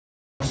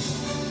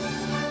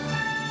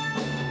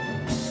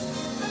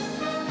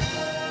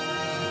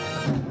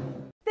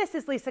This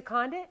is Lisa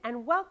Condit,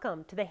 and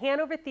welcome to the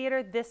Hanover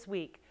Theater this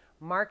week.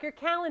 Mark your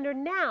calendar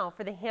now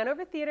for the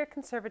Hanover Theater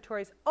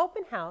Conservatory's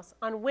open house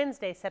on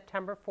Wednesday,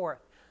 September 4th.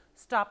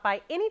 Stop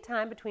by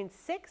anytime between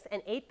 6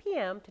 and 8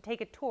 p.m. to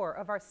take a tour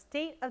of our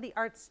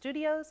state-of-the-art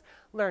studios,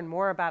 learn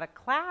more about a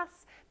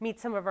class, meet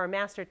some of our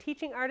master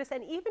teaching artists,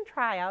 and even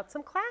try out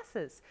some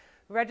classes.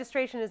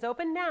 Registration is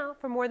open now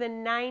for more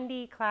than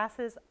 90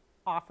 classes.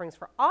 Offerings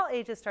for all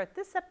ages start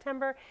this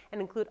September and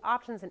include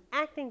options in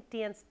acting,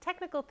 dance,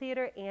 technical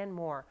theater, and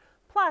more.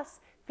 Plus,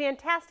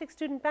 fantastic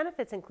student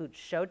benefits include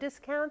show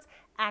discounts,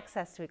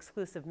 access to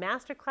exclusive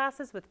master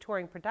classes with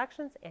touring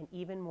productions, and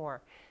even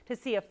more. To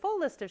see a full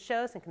list of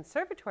shows and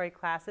conservatory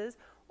classes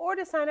or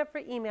to sign up for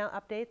email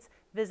updates,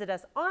 visit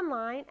us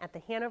online at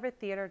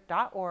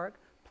thehanovertheater.org.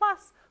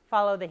 Plus,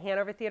 follow the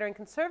Hanover Theater and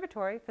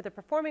Conservatory for the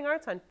performing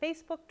arts on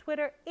Facebook,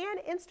 Twitter, and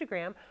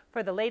Instagram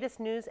for the latest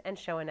news and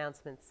show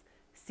announcements.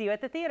 See you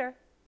at the theater.